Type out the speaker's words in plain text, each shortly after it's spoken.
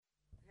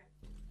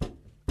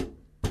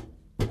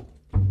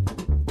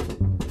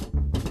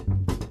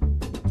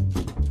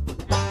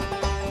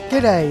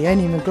G'day,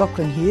 Annie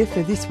McLaughlin here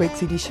for this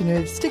week's edition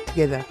of Stick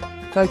Together,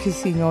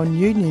 focusing on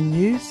union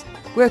news,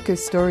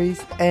 workers'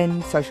 stories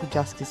and social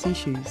justice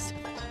issues.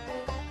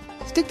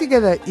 Stick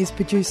Together is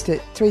produced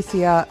at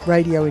 3CR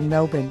Radio in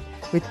Melbourne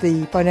with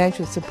the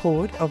financial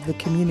support of the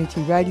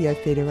Community Radio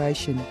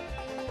Federation.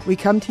 We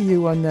come to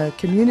you on the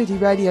Community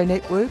Radio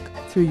Network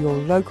through your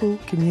local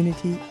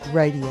community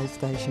radio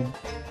station.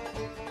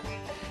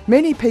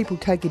 Many people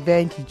take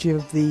advantage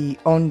of the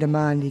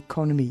on-demand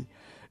economy,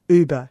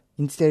 Uber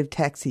instead of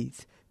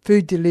taxis,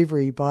 food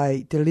delivery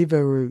by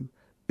Deliveroo,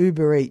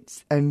 Uber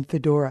Eats and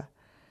Foodora.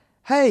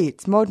 Hey,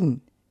 it's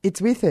modern.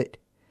 It's with it.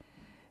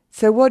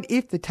 So what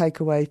if the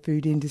takeaway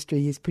food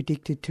industry is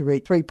predicted to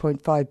reach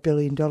 $3.5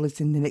 billion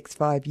in the next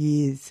 5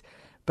 years,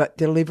 but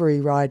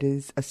delivery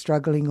riders are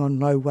struggling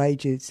on low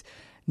wages,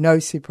 no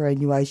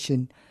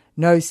superannuation,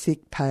 no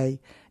sick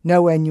pay,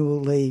 no annual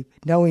leave,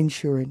 no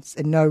insurance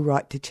and no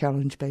right to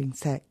challenge being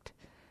sacked?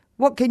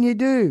 What can you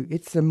do?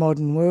 It's the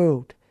modern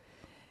world.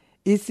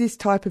 Is this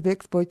type of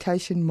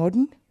exploitation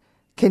modern?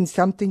 Can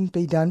something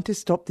be done to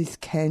stop this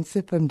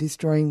cancer from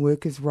destroying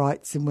workers'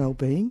 rights and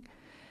well-being?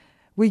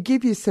 We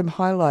give you some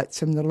highlights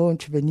from the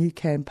launch of a new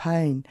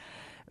campaign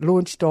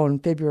launched on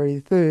February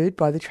the 3rd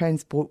by the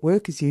Transport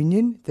Workers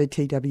Union, the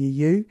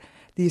TWU,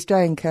 the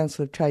Australian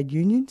Council of Trade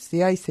Unions,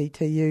 the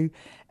ACTU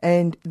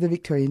and the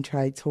Victorian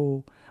Trades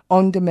Hall.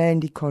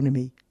 On-demand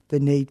economy,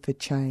 the need for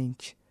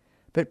change.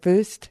 But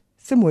first,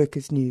 some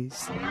workers'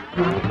 news.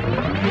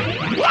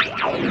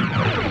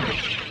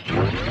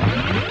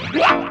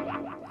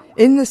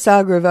 In the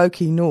saga of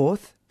Oakey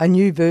North, a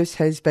new verse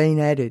has been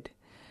added.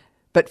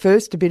 But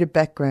first, a bit of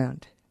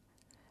background.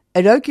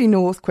 At Oakey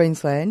North,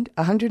 Queensland,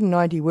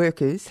 190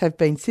 workers have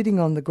been sitting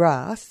on the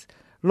grass,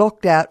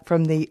 locked out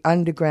from the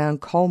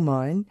underground coal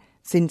mine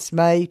since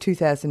May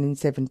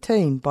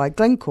 2017 by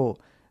Glencore,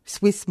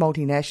 Swiss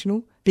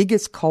multinational,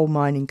 biggest coal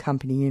mining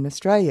company in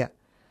Australia.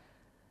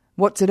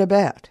 What's it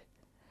about?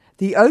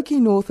 The Oakey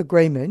North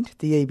Agreement,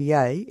 the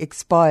EBA,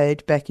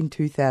 expired back in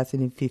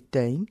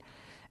 2015,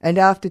 and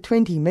after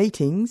 20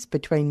 meetings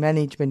between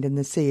management and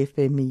the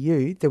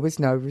CFMEU, there was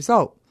no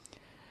result.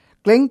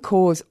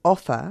 Glencore's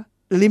offer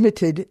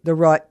limited the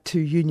right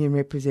to union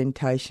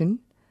representation,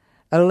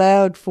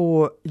 allowed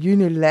for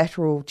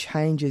unilateral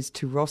changes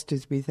to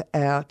rosters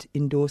without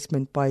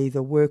endorsement by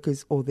either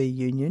workers or their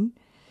union,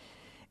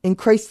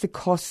 increased the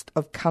cost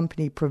of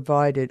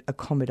company-provided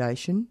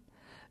accommodation,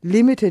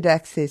 limited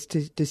access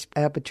to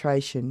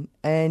arbitration,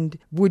 and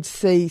would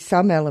see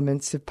some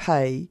elements of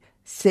pay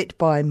set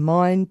by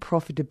mine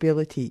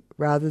profitability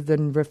rather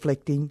than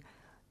reflecting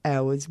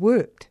hours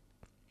worked.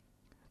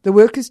 The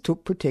workers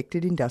took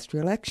protected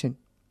industrial action.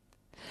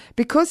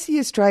 Because the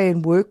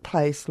Australian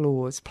workplace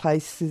laws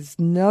places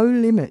no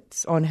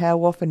limits on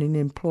how often an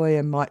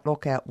employer might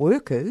lock out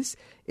workers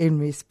in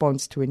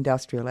response to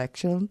industrial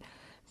action,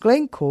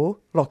 Glencore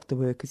locked the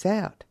workers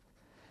out.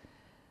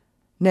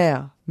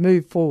 Now,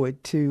 move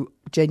forward to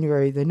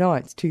January the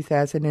 9th,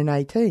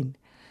 2018.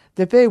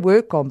 The Fair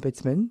Work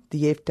Ombudsman,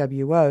 the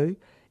FWO,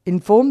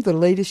 informed the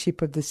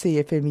leadership of the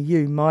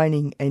CFMEU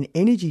Mining and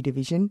Energy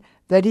Division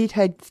that it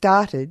had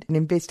started an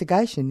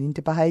investigation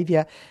into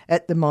behaviour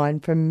at the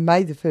mine from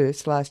May the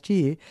 1st last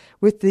year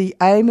with the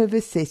aim of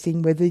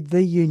assessing whether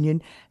the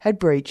union had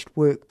breached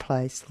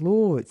workplace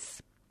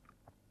laws.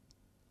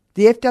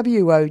 The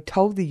FWO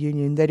told the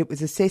union that it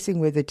was assessing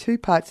whether two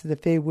parts of the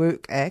Fair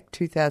Work Act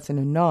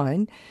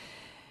 2009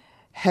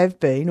 have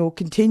been or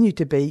continue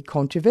to be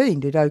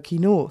contravened at Oakey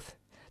North.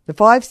 The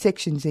 5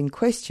 sections in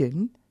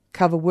question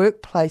cover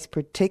workplace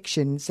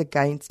protections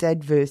against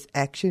adverse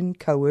action,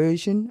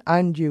 coercion,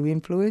 undue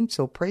influence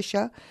or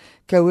pressure,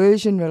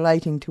 coercion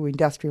relating to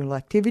industrial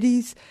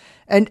activities,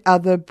 and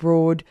other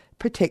broad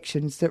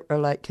protections that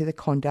relate to the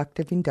conduct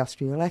of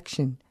industrial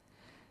action.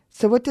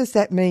 So what does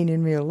that mean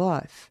in real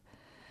life?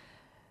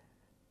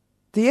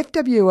 The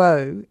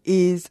FWO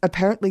is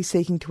apparently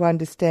seeking to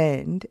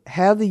understand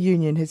how the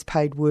union has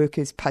paid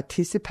workers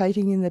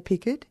participating in the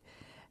picket,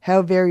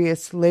 how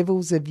various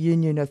levels of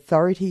union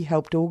authority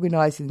helped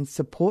organise and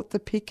support the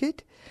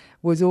picket,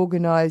 was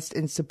organised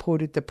and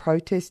supported the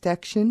protest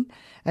action,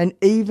 and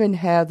even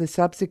how the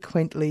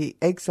subsequently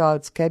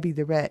exiled Scabby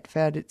the Rat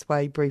found its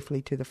way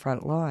briefly to the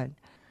front line.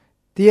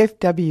 The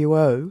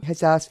FWO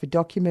has asked for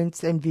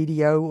documents and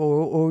video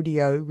or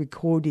audio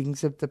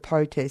recordings of the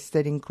protests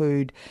that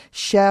include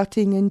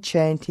shouting and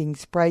chanting,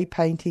 spray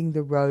painting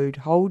the road,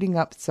 holding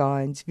up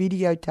signs,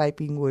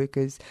 videotaping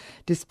workers,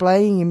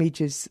 displaying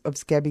images of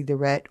Scabby the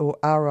Rat or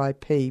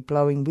RIP,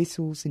 blowing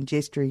whistles and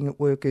gesturing at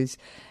workers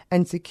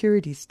and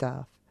security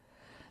staff.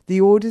 The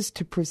orders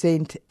to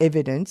present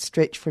evidence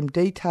stretch from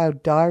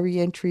detailed diary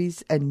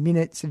entries and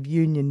minutes of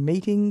union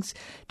meetings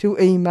to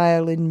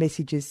email and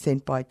messages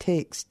sent by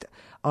text,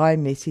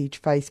 iMessage,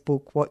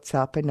 Facebook,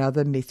 WhatsApp and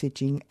other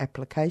messaging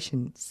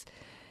applications.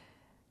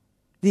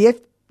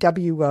 The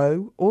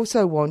FWO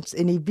also wants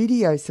any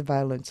video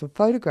surveillance or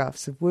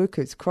photographs of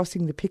workers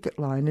crossing the picket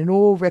line and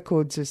all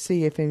records of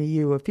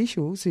CFMEU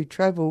officials who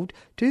travelled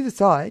to the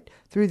site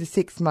through the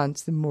 6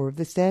 months and more of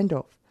the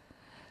standoff.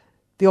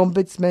 The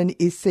Ombudsman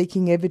is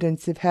seeking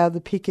evidence of how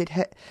the picket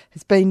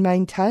has been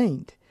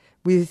maintained,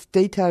 with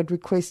detailed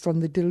requests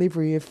on the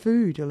delivery of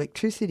food,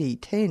 electricity,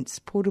 tents,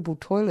 portable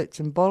toilets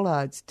and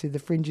bollards to the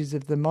fringes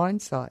of the mine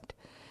site.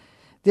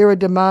 There are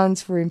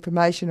demands for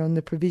information on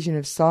the provision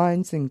of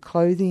signs and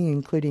clothing,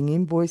 including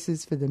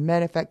invoices for the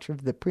manufacture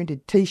of the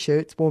printed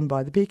T-shirts worn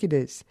by the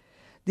picketers.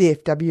 The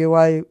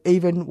FWO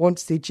even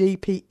wants the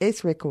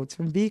GPS records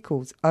from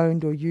vehicles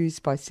owned or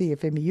used by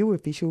CFMEU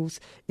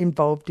officials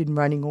involved in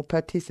running or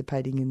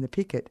participating in the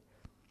picket.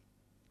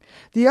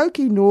 The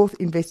Oakey North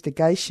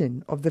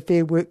investigation of the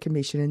Fair Work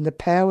Commission and the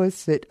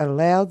powers that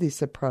allow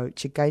this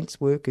approach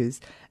against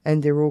workers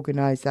and their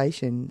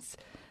organisations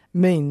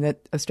mean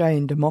that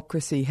Australian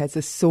democracy has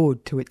a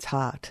sword to its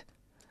heart.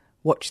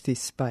 Watch this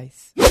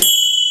space.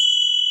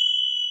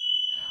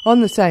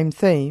 On the same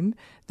theme,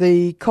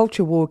 the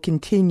culture war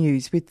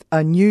continues with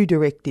a new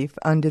directive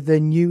under the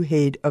new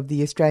head of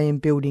the Australian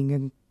Building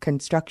and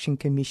Construction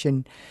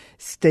Commission,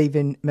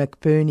 Stephen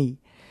McBurney.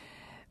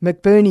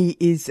 McBurney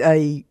is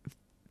a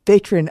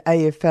veteran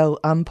AFL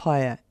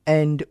umpire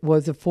and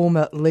was a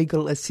former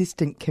legal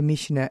assistant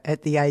commissioner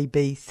at the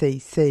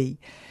ABCC.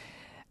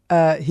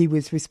 He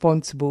was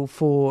responsible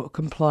for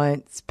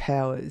compliance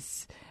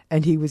powers,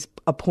 and he was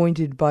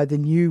appointed by the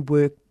new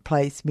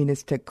Workplace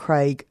Minister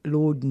Craig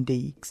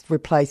Laundy,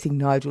 replacing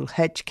Nigel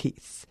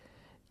Hatchkis.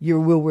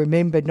 You will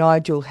remember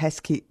Nigel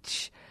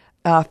Hatchkis,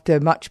 after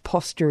much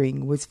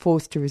posturing, was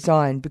forced to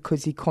resign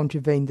because he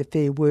contravened the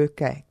Fair Work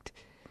Act.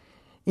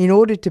 In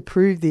order to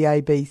prove the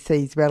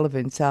ABC's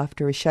relevance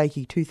after a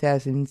shaky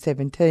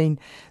 2017,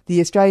 the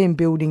Australian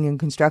Building and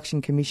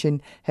Construction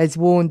Commission has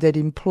warned that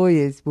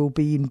employers will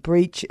be in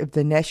breach of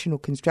the National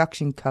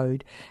Construction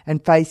Code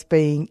and face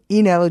being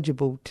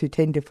ineligible to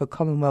tender for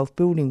Commonwealth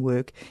building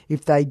work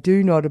if they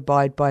do not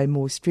abide by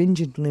more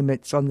stringent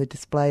limits on the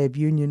display of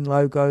union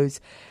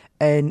logos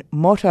and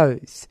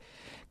mottos.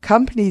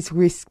 Companies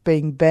risk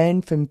being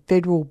banned from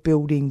federal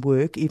building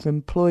work if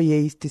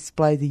employees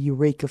display the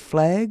Eureka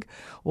flag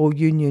or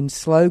union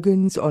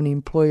slogans on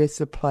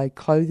employer-supplied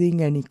clothing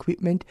and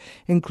equipment,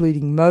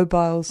 including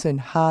mobiles and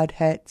hard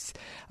hats,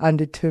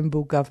 under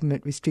Turnbull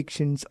government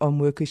restrictions on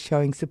workers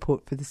showing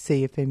support for the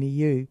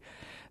CFMEU.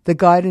 The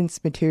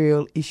guidance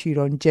material issued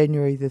on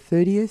January the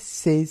 30th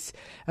says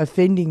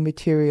offending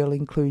material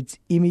includes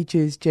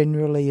images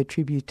generally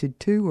attributed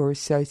to or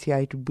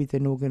associated with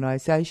an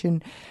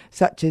organisation,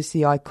 such as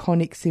the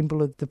iconic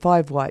symbol of the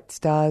 5 white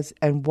stars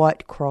and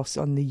white cross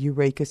on the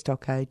Eureka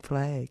Stockade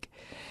flag.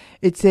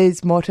 It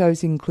says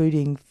mottos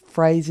including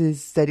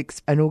phrases that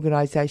an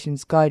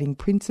organisation's guiding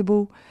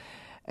principle,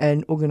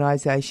 an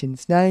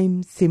organisation's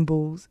name,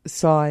 symbols,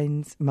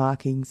 signs,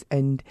 markings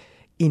and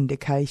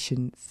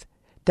indications.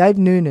 Dave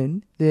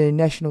Noonan, the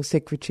National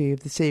Secretary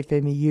of the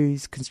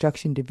CFMEU's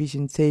Construction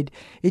Division, said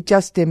it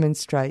just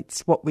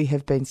demonstrates what we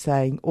have been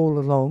saying all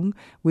along,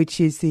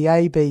 which is the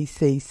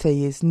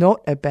ABCC is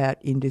not about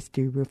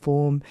industry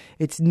reform,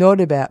 it's not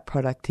about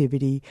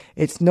productivity,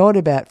 it's not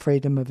about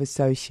freedom of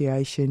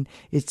association,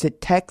 it's a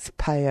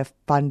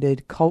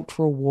taxpayer-funded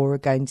cultural war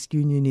against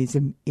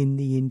unionism in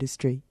the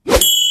industry.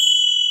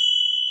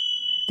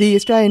 The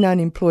Australian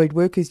Unemployed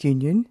Workers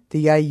Union,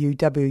 the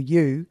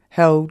AUWU,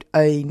 held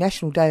a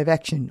National Day of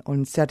Action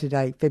on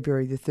Saturday,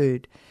 February the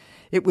 3rd.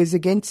 It was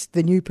against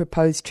the new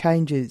proposed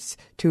changes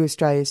to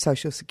Australia's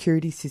social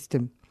security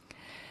system.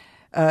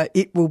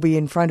 It will be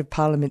in front of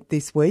Parliament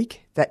this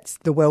week. That's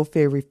the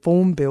Welfare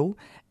Reform Bill.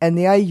 And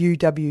the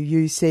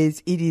AUWU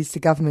says it is the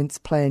government's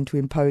plan to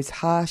impose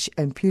harsh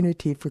and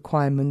punitive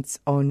requirements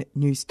on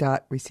New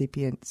Start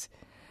recipients.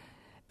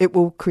 It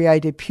will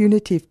create a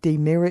punitive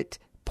demerit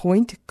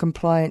point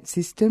compliance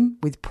system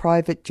with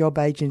private job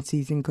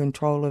agencies in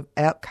control of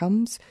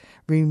outcomes,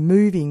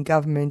 removing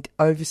government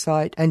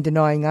oversight and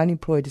denying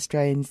unemployed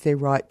Australians their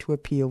right to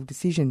appeal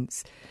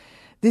decisions.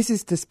 This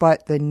is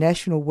despite the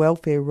National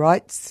Welfare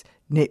Rights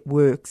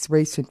Network's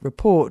recent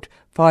report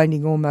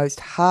finding almost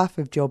half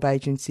of job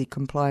agency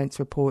compliance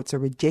reports are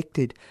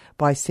rejected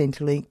by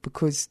Centrelink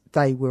because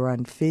they were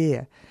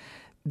unfair.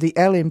 The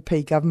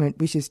LNP government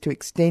wishes to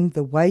extend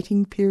the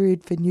waiting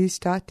period for New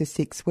Start to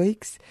 6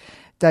 weeks.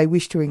 They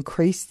wish to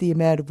increase the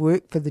amount of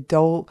work for the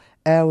dole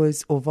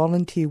hours or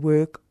volunteer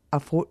work a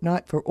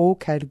fortnight for all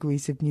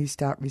categories of New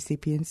Start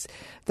recipients.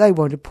 They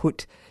want to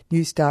put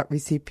New Start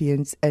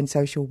recipients and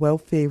social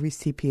welfare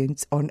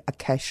recipients on a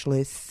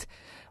cashless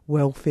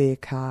welfare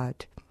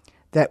card.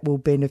 That will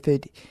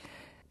benefit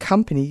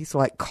companies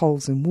like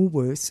Coles and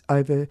Woolworths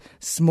over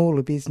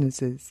smaller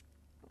businesses.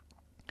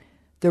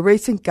 The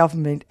recent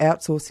government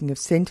outsourcing of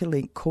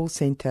Centrelink call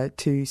centre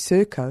to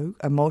Serco,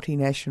 a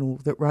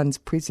multinational that runs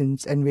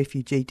prisons and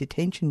refugee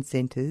detention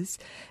centres,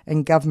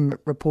 and government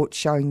reports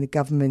showing the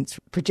government's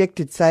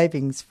projected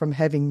savings from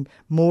having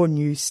more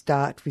New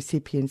Start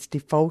recipients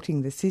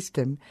defaulting the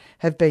system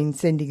have been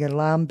sending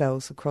alarm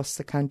bells across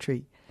the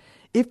country.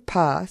 If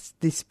passed,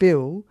 this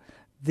bill,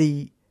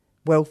 the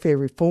Welfare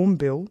Reform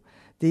Bill,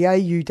 The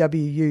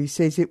AUWU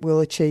says it will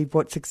achieve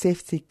what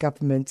successive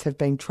governments have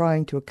been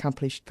trying to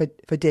accomplish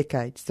for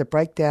decades, the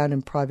breakdown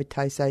and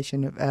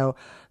privatisation of our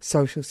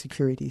social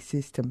security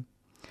system.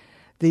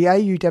 The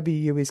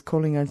AUWU is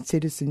calling on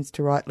citizens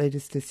to write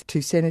letters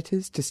to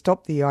senators to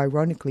stop the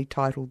ironically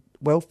titled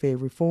Welfare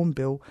Reform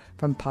Bill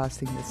from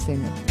passing the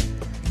Senate.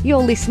 You're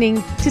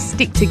listening to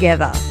Stick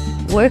Together,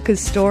 workers'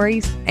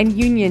 stories and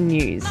union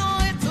news.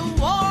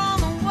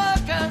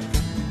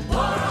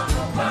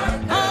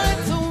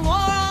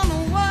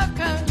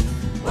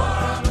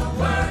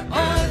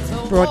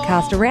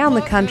 Broadcast around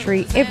the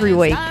country every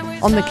week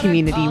on the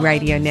Community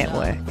Radio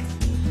Network.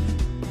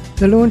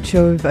 The launch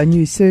of a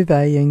new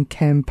survey and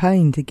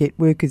campaign to get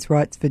workers'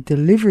 rights for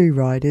delivery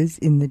riders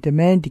in the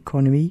demand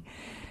economy,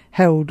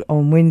 held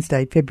on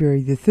Wednesday,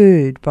 February the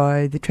 3rd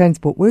by the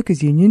Transport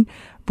Workers Union,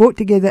 brought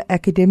together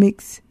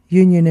academics,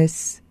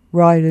 unionists,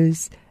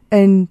 riders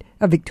and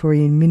a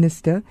Victorian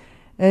minister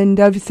and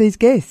overseas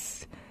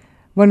guests.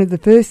 One of the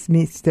first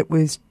myths that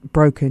was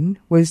broken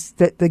was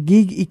that the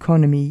gig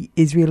economy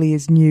is really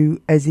as new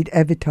as it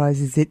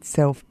advertises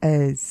itself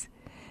as.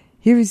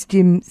 Here is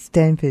Jim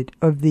Stanford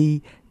of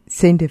the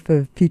Centre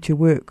for Future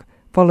Work,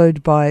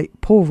 followed by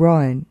Paul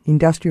Ryan,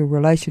 Industrial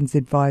Relations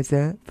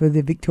Advisor for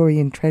the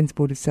Victorian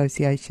Transport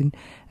Association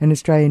and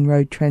Australian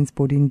Road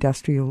Transport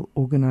Industrial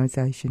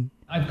Organisation.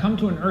 I've come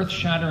to an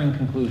earth-shattering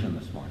conclusion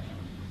this morning.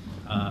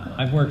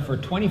 I've worked for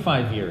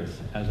 25 years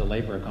as a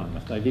labour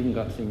economist. I've even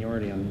got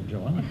seniority on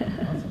Joanna.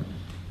 Awesome.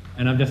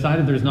 And I've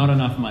decided there's not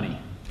enough money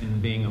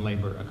in being a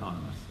labour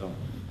economist. So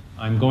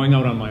I'm going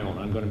out on my own.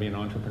 I'm going to be an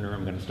entrepreneur.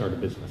 I'm going to start a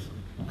business.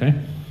 Okay?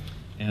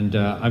 And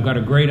I've got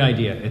a great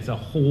idea. It's a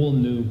whole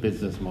new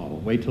business model.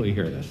 Wait till you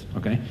hear this.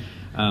 Okay?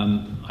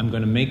 I'm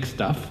going to make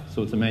stuff,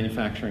 so it's a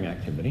manufacturing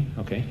activity,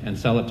 okay, and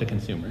sell it to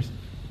consumers.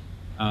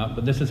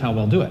 But this is how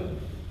we'll do it.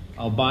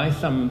 I'll buy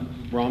some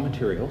raw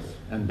materials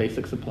and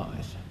basic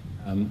supplies.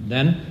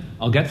 Then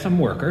I'll get some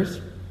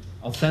workers.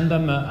 I'll send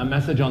them a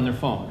message on their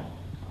phone.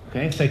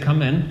 Okay, say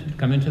come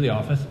into the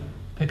office,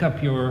 pick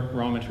up your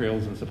raw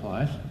materials and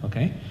supplies.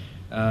 Okay,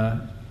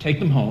 take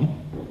them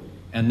home,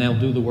 and they'll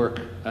do the work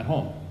at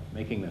home,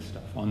 making this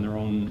stuff on their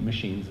own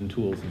machines and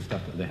tools and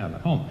stuff that they have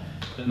at home.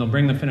 Then they'll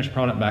bring the finished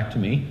product back to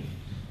me.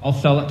 I'll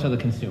sell it to the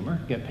consumer,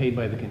 get paid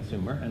by the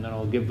consumer, and then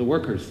I'll give the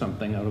workers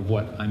something out of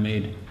what I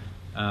made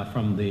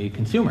from the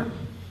consumer.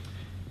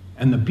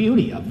 And the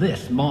beauty of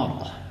this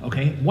model,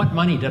 okay, what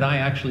money did I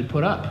actually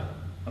put up?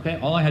 Okay,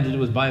 all I had to do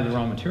was buy the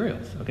raw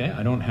materials, okay?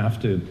 I don't have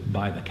to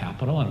buy the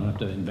capital, I don't have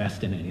to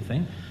invest in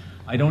anything.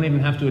 I don't even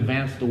have to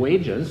advance the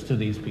wages to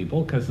these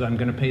people because I'm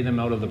going to pay them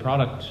out of the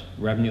product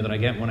revenue that I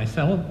get when I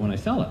sell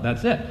it.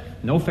 That's it.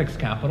 No fixed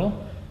capital,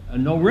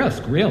 no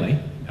risk, really.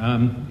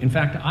 In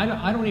fact,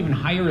 I don't even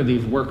hire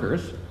these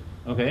workers,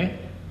 okay?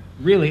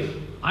 Really,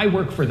 I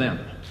work for them,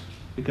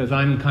 because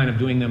I'm kind of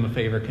doing them a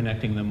favor,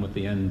 connecting them with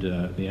the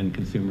end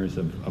consumers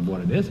of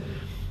what it is.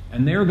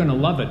 And they're going to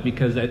love it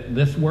because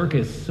this work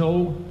is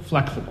so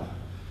flexible,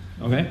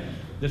 okay?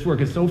 This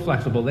work is so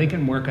flexible, they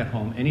can work at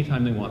home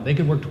anytime they want. They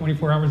could work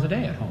 24 hours a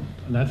day at home.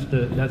 And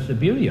that's the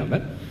beauty of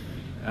it.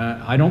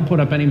 I don't put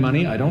up any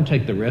money, I don't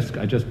take the risk,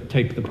 I just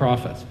take the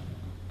profits.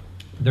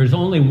 There's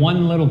only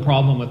one little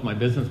problem with my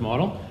business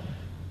model.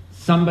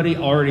 Somebody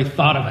already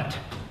thought of it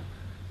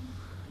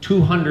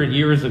 200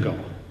 years ago,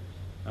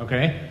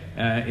 okay?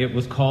 It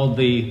was called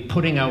the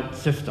putting out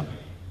system,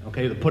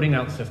 okay, the putting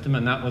out system,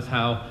 and that was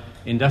how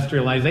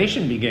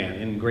industrialization began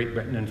in Great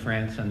Britain and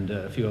France and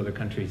a few other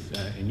countries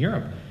in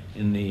Europe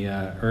in the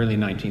early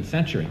 19th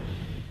century.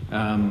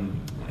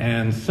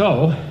 And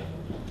so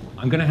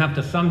I'm going to have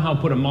to somehow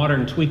put a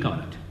modern tweak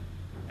on it.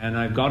 And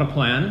I've got a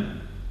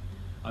plan.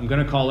 I'm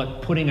going to call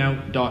it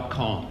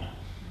puttingout.com.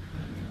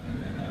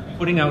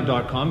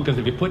 Puttingout.com, because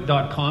if you put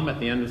 .com at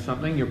the end of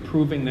something, you're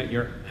proving that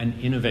you're an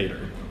innovator.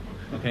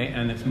 Okay,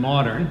 and it's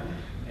modern,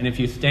 and if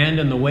you stand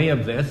in the way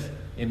of this,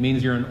 it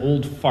means you're an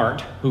old fart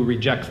who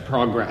rejects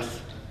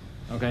progress.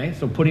 Okay,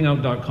 so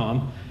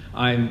puttingout.com.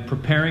 I'm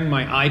preparing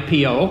my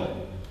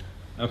IPO.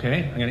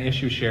 Okay, I'm going to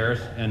issue shares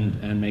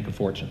and make a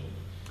fortune.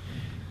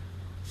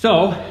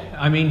 So,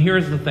 I mean,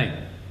 here's the thing.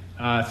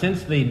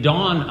 Since the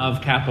dawn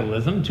of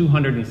capitalism,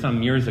 200 and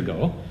some years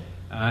ago,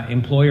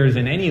 employers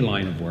in any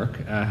line of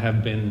work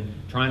have been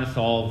trying to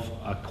solve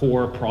a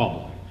core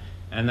problem,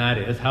 and that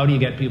is, how do you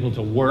get people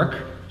to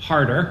work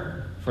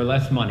harder for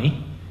less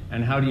money,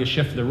 and how do you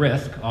shift the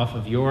risk off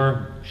of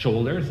your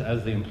shoulders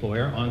as the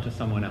employer onto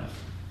someone else?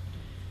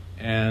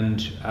 And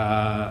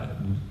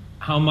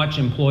how much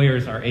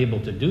employers are able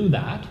to do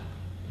that,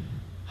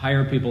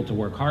 hire people to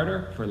work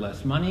harder for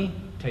less money,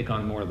 take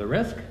on more of the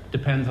risk,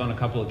 depends on a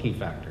couple of key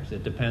factors.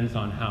 It depends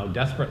on how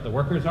desperate the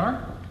workers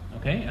are,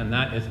 okay, and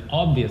that is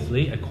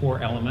obviously a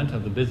core element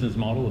of the business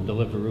model of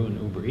Deliveroo and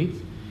Uber Eats.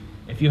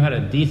 If you had a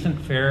decent,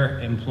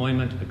 fair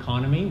employment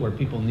economy where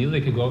people knew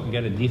they could go out and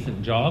get a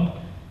decent job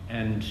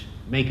and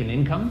make an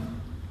income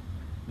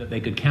that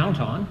they could count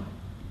on,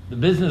 the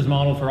business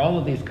model for all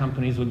of these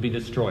companies would be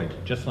destroyed,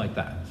 just like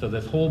that. So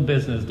this whole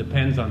business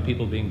depends on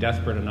people being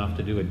desperate enough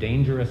to do a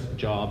dangerous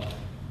job,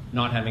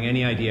 not having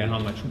any idea how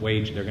much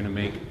wage they're going to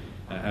make,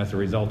 as a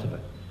result of it.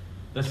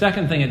 The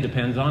second thing it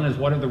depends on is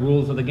what are the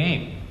rules of the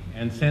game.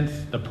 And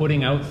since the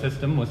putting out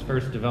system was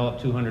first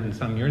developed 200 and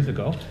some years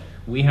ago,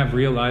 we have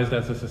realized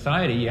as a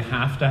society you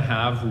have to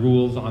have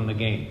rules on the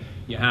game.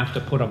 You have to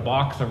put a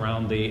box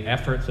around the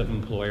efforts of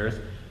employers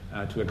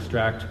to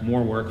extract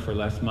more work for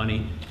less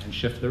money and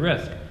shift the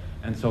risk.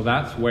 And so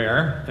that's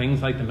where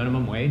things like the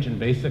minimum wage and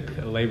basic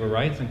labor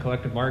rights and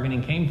collective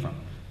bargaining came from.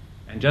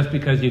 And just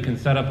because you can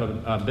set up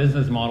a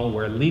business model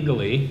where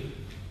legally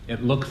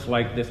it looks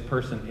like this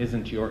person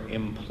isn't your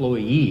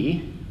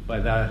employee by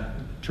the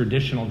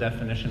traditional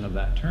definition of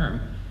that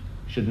term,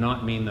 should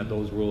not mean that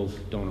those rules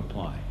don't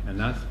apply. And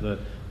that's the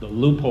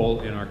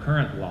loophole in our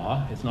current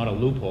law. It's not a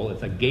loophole,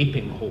 it's a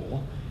gaping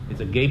hole.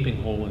 It's a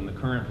gaping hole in the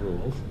current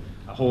rules,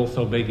 a hole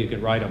so big you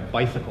could ride a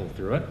bicycle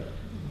through it,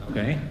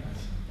 okay?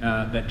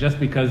 That just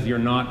because you're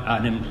not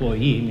an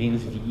employee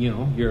means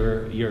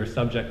you're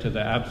subject to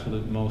the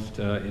absolute most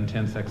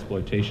intense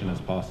exploitation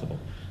as possible.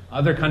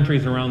 Other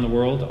countries around the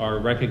world are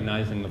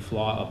recognizing the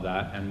flaw of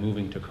that and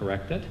moving to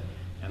correct it,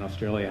 and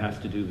Australia has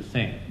to do the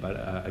same. But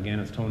again,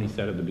 as Tony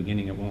said at the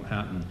beginning, it won't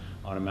happen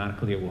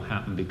automatically. It will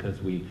happen because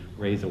we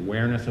raise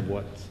awareness of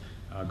what's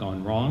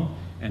gone wrong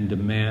and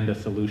demand a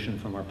solution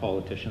from our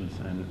politicians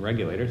and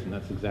regulators, and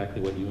that's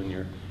exactly what you and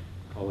your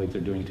colleagues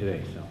are doing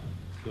today. So,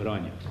 good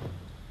on you.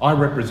 I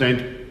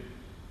represent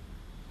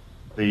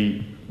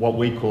what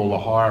we call the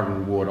hire and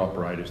reward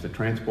operators, the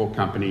transport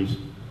companies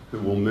who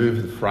will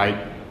move the freight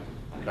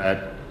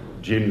that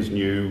Jim's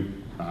new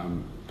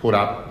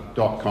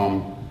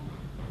putup.com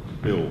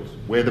builds.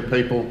 We're the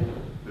people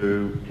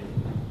who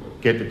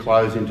get the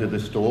clothes into the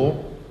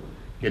store,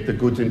 get the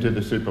goods into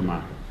the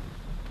supermarket.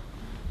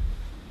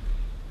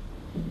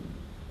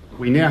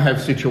 We now have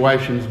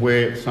situations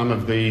where some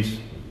of these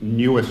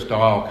newer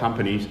style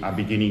companies are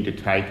beginning to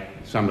take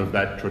some of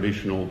that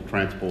traditional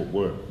transport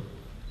work.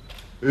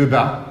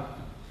 Uber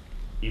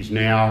is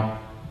now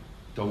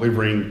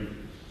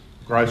delivering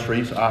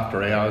groceries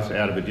after hours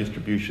out of a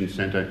distribution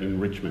centre in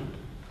Richmond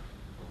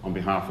on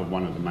behalf of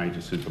one of the major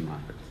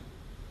supermarkets.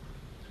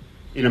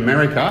 In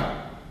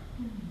America,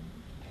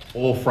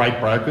 all freight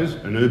brokers,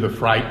 and Uber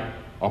Freight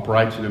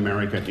operates in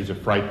America, is a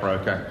freight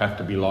broker, have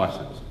to be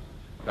licensed.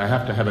 They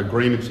have to have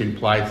agreements in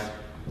place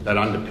that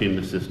underpin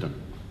the system.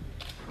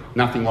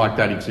 Nothing like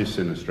that exists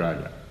in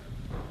Australia.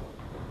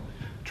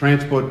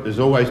 Transport has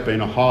always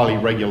been a highly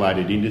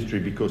regulated industry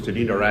because it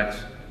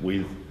interacts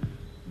with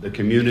the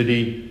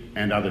community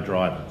and other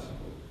drivers.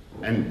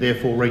 And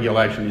therefore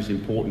regulation is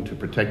important to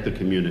protect the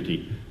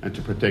community and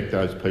to protect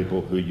those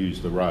people who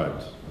use the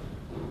roads.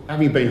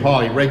 Having been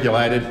highly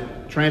regulated,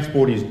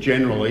 transport is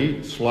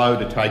generally slow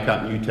to take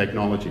up new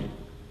technology.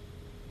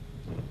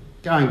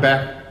 Going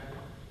back,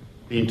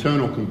 the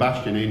internal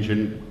combustion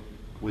engine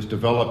was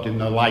developed in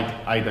the late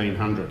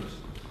 1800s.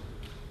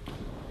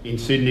 In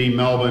Sydney,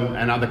 Melbourne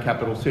and other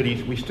capital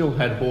cities, we still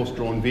had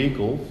horse-drawn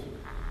vehicles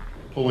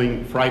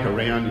pulling freight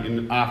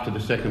around after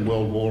the Second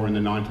World War in the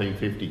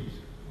 1950s.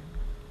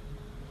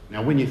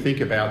 Now, when you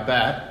think about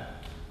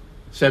that,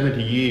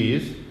 70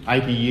 years,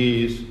 80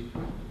 years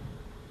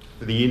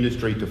for the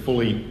industry to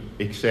fully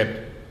accept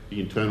the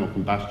internal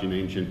combustion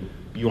engine,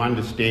 you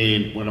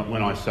understand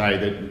when I say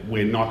that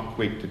we're not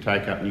quick to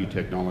take up new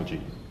technology.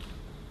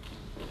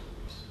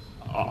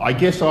 I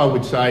guess I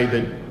would say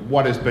that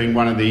what has been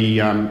one of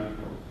the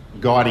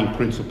guiding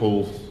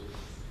principles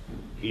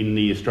in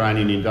the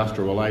Australian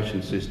industrial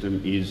relations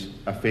system is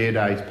a fair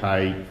day's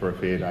pay for a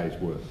fair day's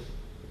work.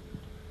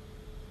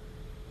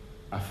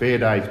 A fair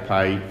day's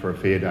pay for a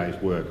fair day's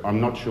work.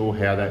 I'm not sure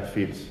how that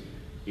fits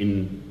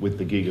in with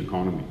the gig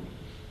economy,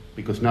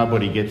 because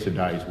nobody gets a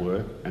day's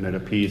work and it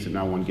appears that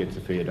no one gets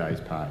a fair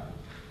day's pay.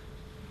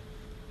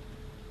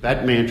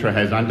 That mantra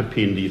has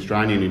underpinned the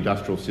Australian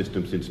industrial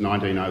system since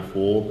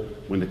 1904,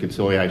 when the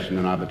Conciliation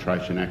and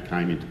Arbitration Act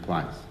came into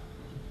place.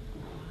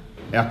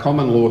 Our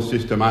common law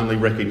system only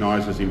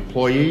recognises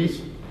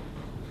employees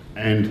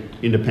and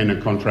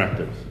independent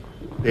contractors.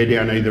 They're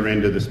down either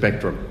end of the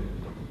spectrum.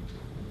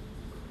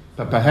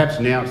 But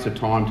perhaps now it's the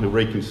time to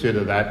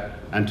reconsider that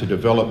and to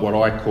develop what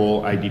I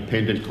call a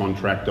dependent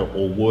contractor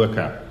or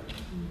worker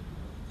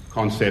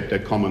concept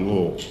at common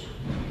law.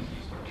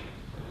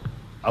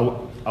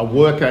 A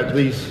worker,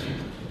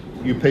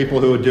 you people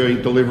who are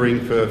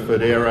delivering for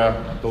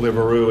Federa,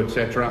 Deliveroo,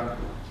 etc.,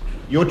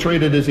 you're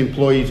treated as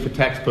employees for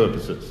tax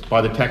purposes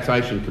by the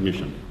Taxation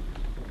Commission.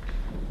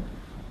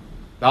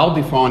 They'll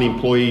define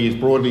employee as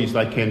broadly as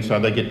they can so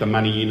they get the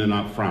money in and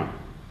up front.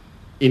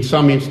 In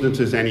some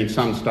instances and in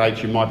some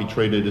states, you might be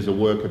treated as a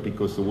worker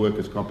because the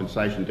workers'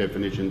 compensation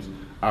definitions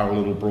are a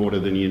little broader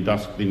than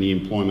the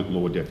employment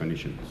law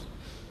definitions.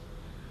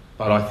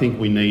 But I think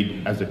we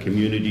need, as a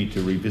community,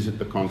 to revisit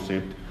the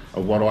concept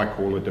of what I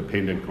call a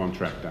dependent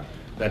contractor.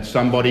 That's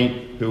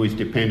somebody who is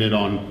dependent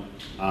on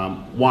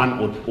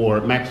one or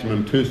at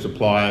maximum two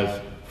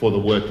suppliers for the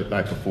work that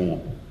they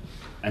perform.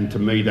 And to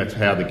me, that's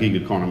how the gig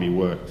economy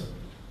works.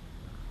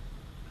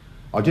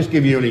 I'll just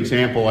give you an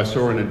example. I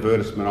saw an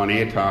advertisement on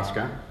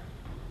Airtasker.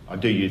 I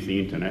do use the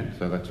internet,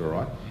 so that's all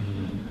right.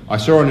 I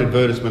saw an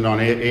advertisement on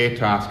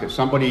Airtasker.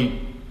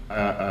 Somebody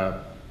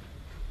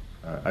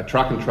a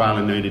truck and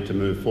trailer needed to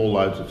move 4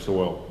 loads of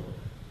soil,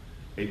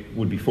 it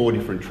would be 4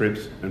 different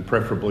trips and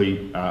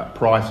preferably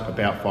price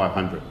about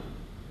 500.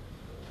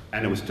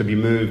 And it was to be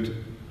moved,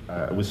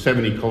 it was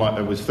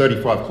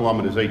 35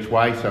 kilometres each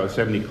way, so a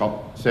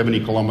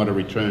 70 kilometre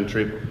return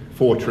trip,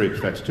 4 trips,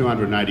 that's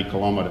 280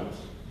 kilometres.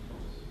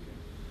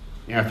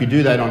 Now, if you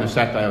do that on a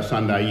Saturday or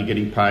Sunday, you're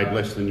getting paid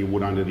less than you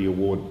would under the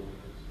award.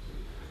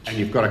 And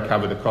you've got to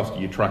cover the cost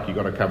of your truck, you've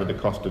got to cover the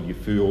cost of your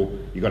fuel,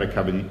 you've got to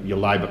cover your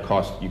labour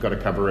cost, you've got to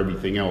cover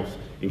everything else,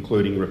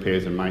 including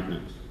repairs and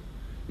maintenance.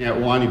 Now,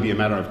 it will only be a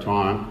matter of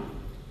time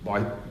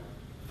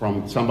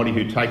from somebody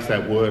who takes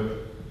that work,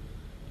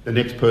 the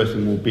next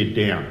person will bid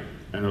down,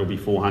 and it'll be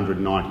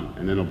 490,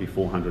 and then it'll be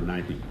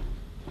 480.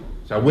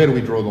 So where do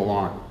we draw the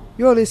line?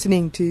 You're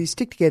listening to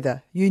Stick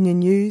Together, union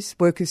news,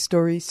 workers'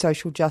 stories,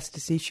 social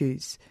justice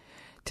issues.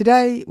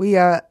 Today we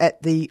are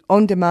at the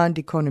On-Demand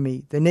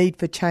Economy, the Need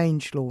for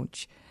Change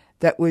launch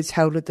that was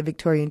held at the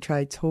Victorian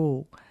Trades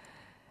Hall.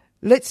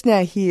 Let's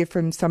now hear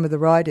from some of the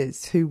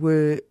riders who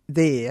were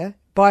there,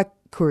 bike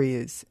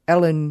couriers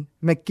Alan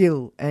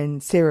McGill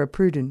and Sarah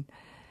Pruden,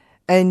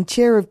 and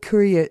Chair of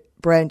Courier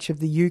Branch of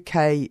the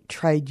UK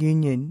Trade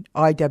Union,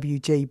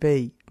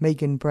 IWGB,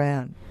 Megan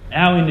Brown.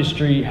 Our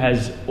industry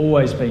has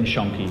always been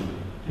shonky.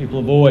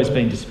 People have always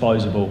been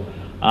disposable,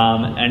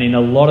 and in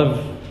a lot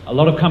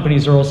of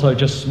companies are also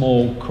just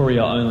small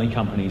courier-only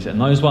companies,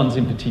 and those ones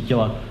in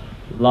particular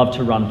love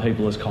to run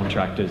people as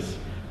contractors.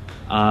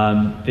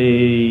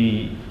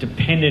 The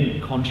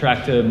dependent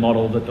contractor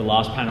model that the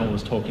last panel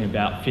was talking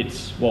about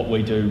fits what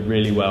we do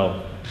really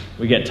well.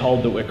 We get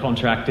told that we're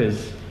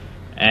contractors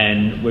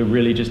and we're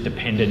really just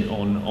dependent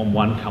on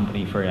one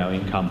company for our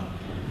income.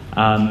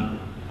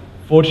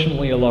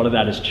 Fortunately, a lot of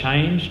that has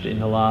changed in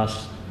the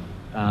last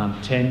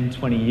 10,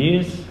 20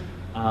 years,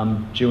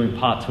 due in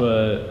part to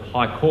a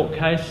High Court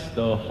case,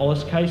 the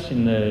Hollis case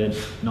in the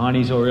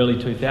 90s or early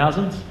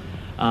 2000s,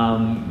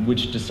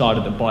 which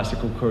decided that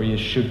bicycle couriers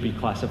should be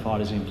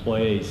classified as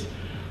employees.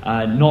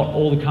 Not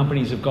all the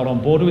companies have got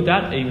on board with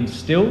that, even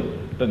still,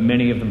 but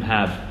many of them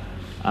have.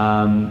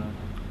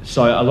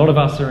 So a lot of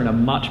us are in a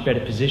much better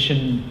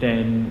position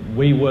than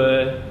we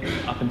were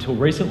up until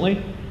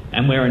recently,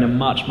 and we're in a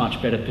much,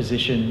 much better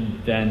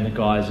position than the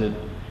guys and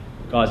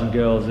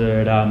girls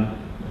at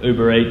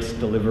Uber Eats,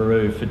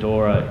 Deliveroo,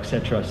 Fedora,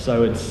 etc.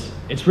 So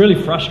it's really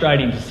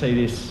frustrating to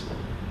see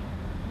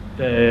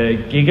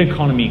the gig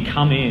economy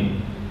come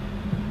in,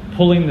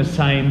 pulling the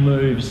same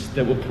moves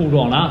that were pulled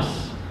on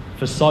us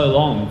for so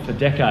long, for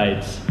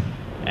decades,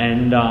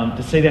 and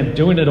to see them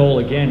doing it all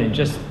again and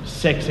just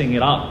sexing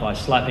it up by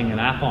slapping an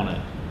app on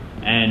it,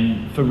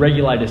 and for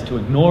regulators to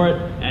ignore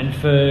it, and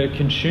for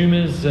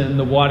consumers and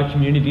the wider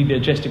community to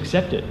just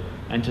accept it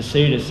and to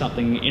see it as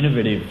something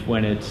innovative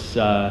when it's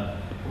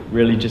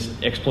really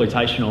just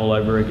exploitation all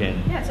over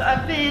again. Yeah, so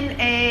I've been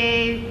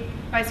a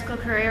bicycle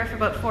courier for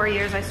about 4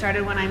 years. I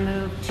started when I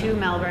moved to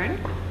Melbourne.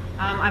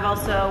 I've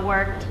also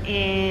worked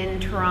in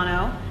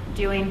Toronto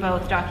doing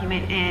both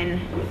document and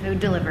food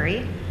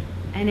delivery.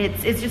 And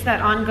it's just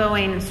that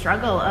ongoing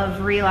struggle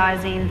of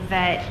realizing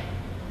that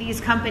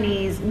these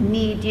companies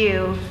need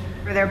you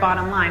for their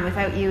bottom line.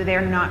 Without you,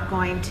 they're not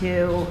going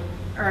to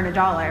earn a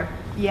dollar,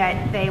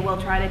 yet they will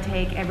try to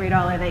take every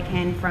dollar they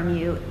can from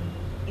you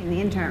in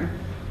the interim.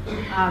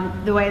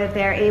 The way that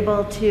they're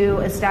able to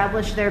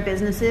establish their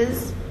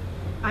businesses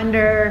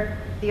under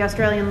the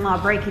Australian law,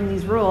 breaking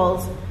these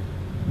rules,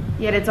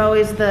 yet it's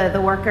always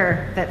the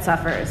worker that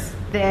suffers.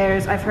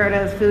 I've heard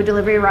of food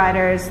delivery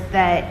riders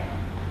that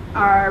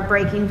are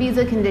breaking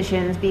visa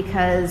conditions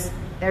because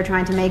they're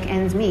trying to make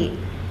ends meet.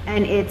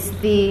 And it's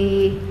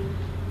the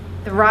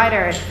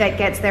rider that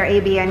gets their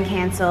ABN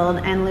cancelled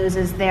and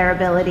loses their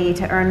ability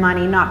to earn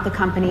money, not the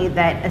company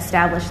that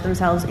established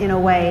themselves in a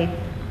way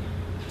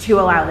to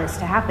allow this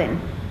to happen.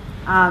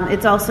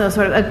 It's also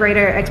sort of a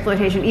greater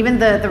exploitation. Even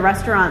the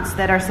restaurants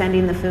that are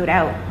sending the food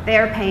out,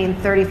 they're paying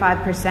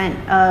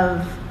 35%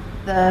 of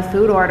the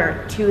food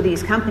order to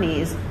these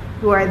companies,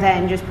 who are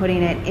then just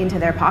putting it into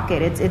their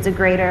pocket. It's a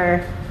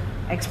greater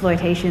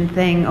exploitation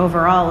thing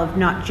overall of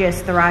not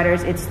just the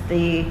riders, it's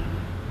the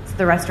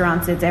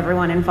restaurants, it's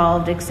everyone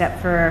involved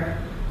except for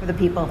the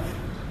people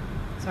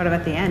sort of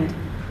at the end.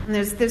 And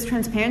there's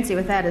transparency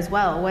with that as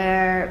well,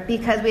 where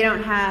because we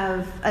don't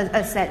have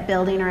a set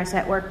building or a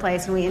set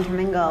workplace and we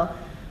intermingle,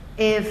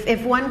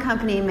 if one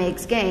company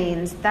makes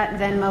gains, that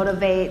then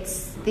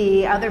motivates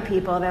the other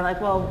people. They're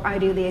like, well, I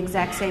do the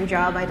exact same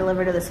job, I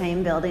deliver to the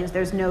same buildings,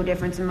 there's no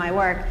difference in my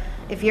work.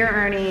 If you're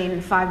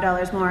earning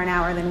 $5 more an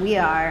hour than we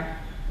are,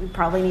 we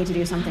probably need to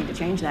do something to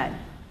change that.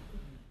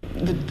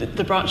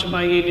 The branch of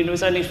my union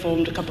was only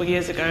formed a couple of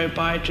years ago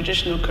by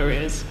traditional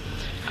couriers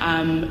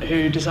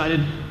who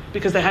decided,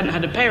 because they hadn't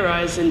had a pay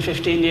rise in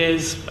 15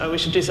 years, we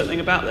should do something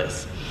about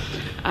this.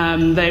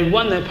 They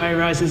won their pay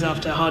rises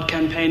after hard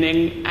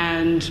campaigning,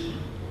 and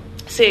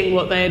seeing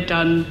what they had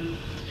done,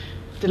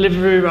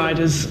 delivery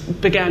riders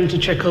began to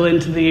trickle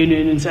into the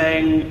union and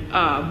saying,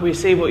 we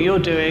see what you're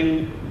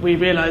doing, we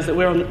realise that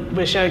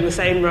we're sharing the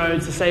same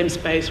roads, the same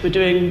space, we're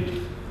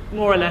doing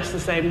more or less the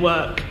same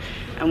work,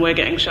 and we're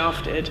getting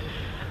shafted.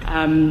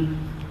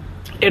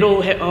 It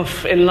all hit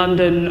off in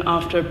London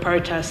after a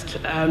protest.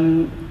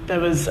 There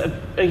was a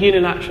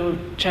unilateral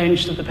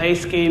change to the pay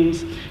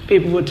schemes.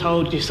 People were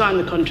told, you sign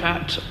the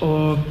contract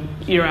or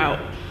you're out.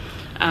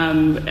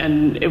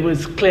 And it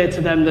was clear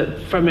to them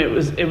that from it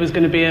was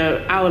going to be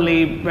an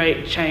hourly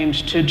rate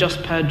change to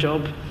just per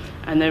job.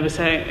 And they were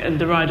saying, and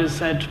the riders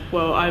said,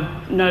 well, I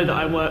know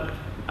that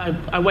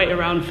I wait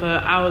around for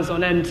hours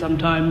on end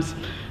sometimes,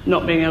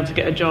 not being able to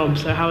get a job,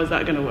 so how is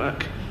that going to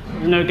work?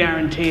 There's no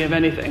guarantee of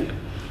anything.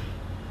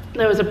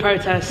 There was a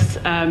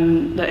protest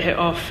that hit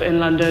off in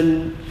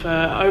London for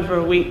over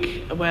a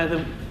week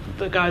where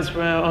the guys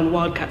were on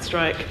wildcat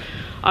strike.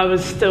 I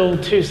was still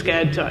too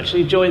scared to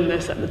actually join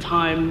this at the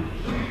time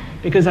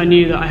because I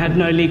knew that I had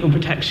no legal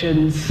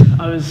protections.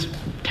 I was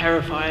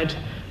terrified.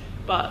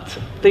 But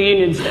the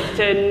union stepped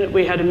in,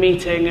 we had a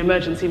meeting,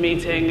 emergency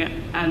meeting,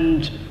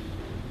 and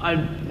I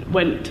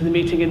went to the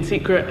meeting in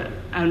secret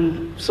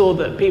and saw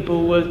that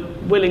people were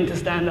willing to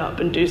stand up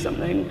and do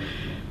something.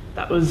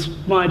 That was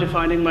my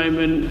defining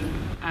moment,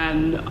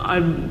 and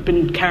I've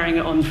been carrying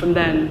it on from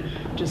then,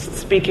 just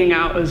speaking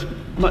out as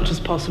much as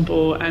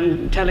possible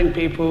and telling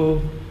people,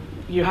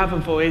 you have a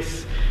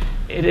voice,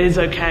 it is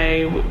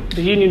okay,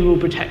 the union will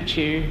protect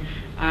you,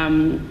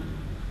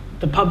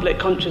 the public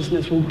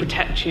consciousness will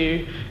protect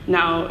you.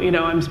 Now,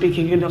 I'm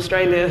speaking in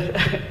Australia,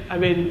 I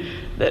mean,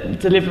 that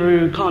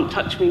Deliveroo can't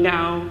touch me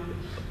now,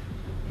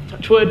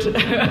 touch wood,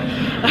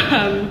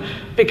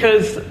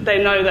 because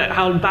they know that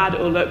how bad it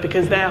will look,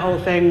 because their whole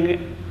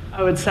thing,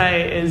 I would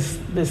say, is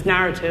this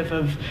narrative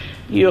of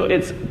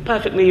it's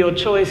perfectly your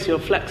choice, your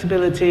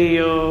flexibility,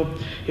 your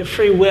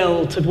free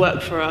will to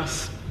work for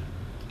us,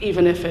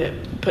 even if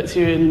it puts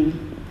you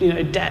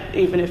in debt,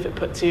 even if it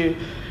puts you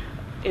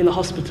in the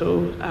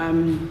hospital.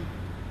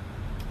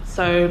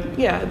 So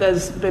yeah,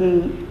 there's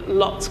been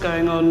lots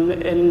going on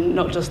in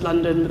not just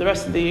London, but the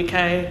rest of the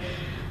UK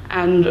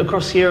and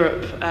across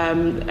Europe,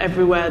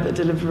 everywhere that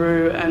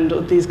Deliveroo and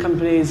these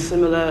companies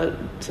similar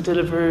to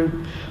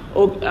Deliveroo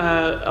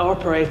are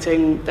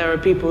operating, there are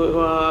people who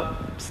are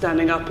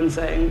standing up and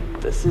saying,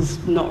 this is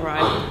not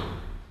right.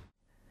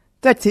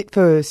 That's it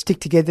for Stick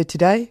Together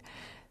today.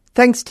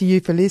 Thanks to you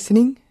for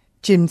listening.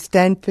 Jim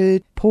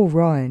Stanford, Paul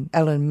Ryan,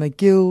 Alan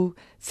McGill,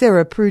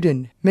 Sarah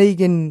Pruden,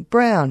 Megan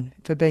Brown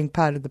for being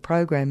part of the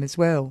program as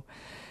well.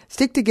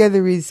 Stick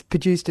Together is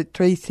produced at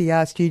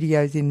 3CR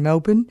Studios in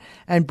Melbourne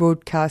and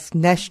broadcast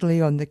nationally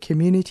on the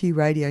Community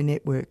Radio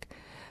Network.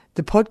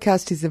 The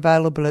podcast is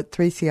available at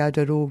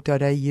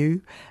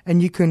 3cr.org.au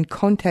and you can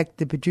contact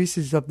the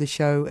producers of the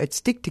show at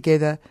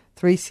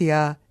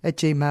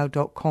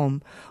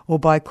sticktogether3cr@gmail.com or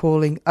by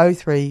calling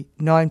 03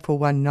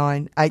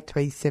 9419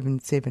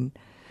 8377.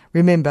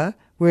 Remember,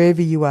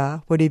 wherever you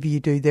are, whatever you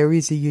do, there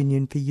is a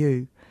union for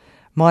you.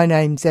 My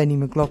name's Annie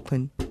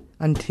McLaughlin.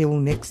 Until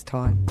next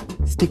time,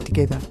 stick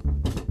together.